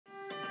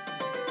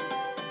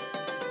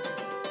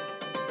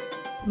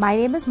My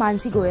name is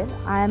Mansi Goel.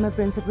 I am a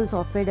principal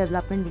software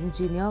development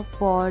engineer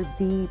for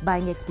the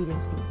buying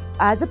experience team.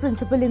 As a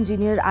principal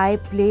engineer, I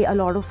play a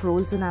lot of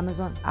roles in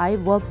Amazon. I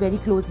work very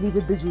closely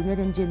with the junior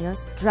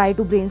engineers, try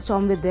to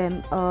brainstorm with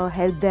them,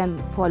 help them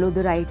follow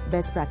the right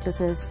best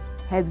practices,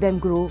 help them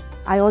grow.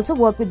 I also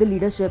work with the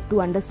leadership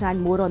to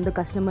understand more on the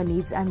customer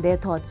needs and their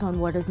thoughts on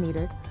what is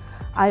needed.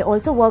 I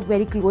also work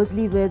very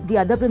closely with the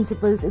other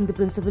principals in the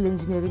principal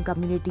engineering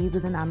community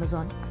within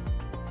Amazon.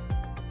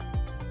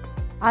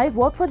 I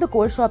work for the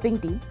core shopping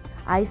team.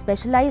 I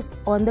specialize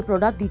on the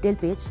product detail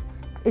page.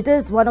 It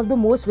is one of the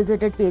most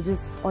visited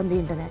pages on the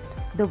internet.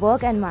 The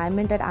work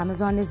environment at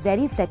Amazon is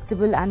very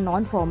flexible and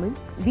non-formal.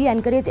 We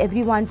encourage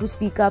everyone to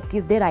speak up,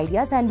 give their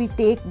ideas, and we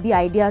take the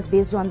ideas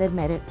based on their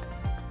merit.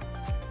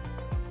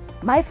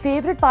 My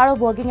favorite part of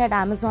working at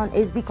Amazon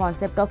is the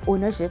concept of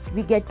ownership.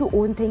 We get to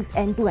own things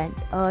end to end,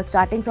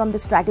 starting from the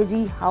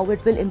strategy, how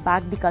it will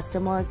impact the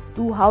customers,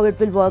 to how it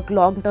will work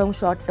long-term,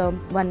 short-term,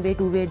 one-way,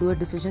 two-way door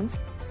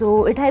decisions.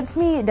 So it helps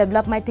me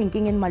develop my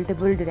thinking in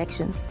multiple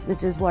directions,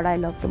 which is what I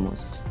love the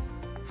most.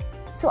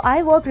 So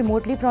I work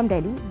remotely from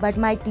Delhi, but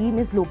my team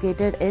is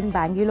located in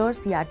Bangalore,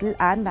 Seattle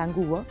and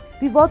Vancouver.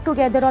 We work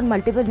together on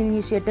multiple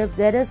initiatives.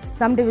 There is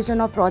some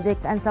division of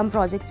projects and some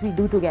projects we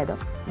do together.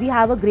 We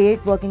have a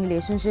great working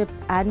relationship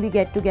and we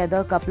get together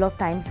a couple of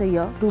times a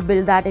year to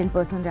build that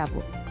in-person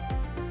rapport.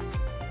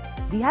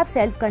 We have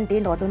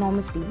self-contained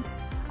autonomous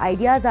teams.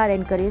 Ideas are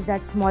encouraged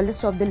at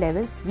smallest of the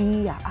levels.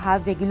 We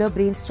have regular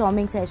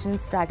brainstorming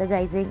sessions,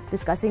 strategizing,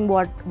 discussing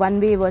what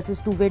one-way versus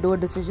two-way door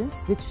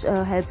decisions, which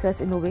helps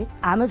us innovate.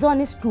 Amazon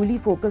is truly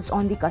focused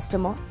on the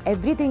customer.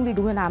 Everything we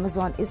do in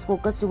Amazon is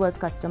focused towards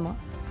customer.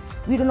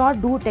 We do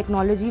not do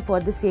technology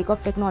for the sake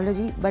of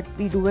technology, but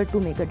we do it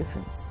to make a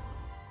difference.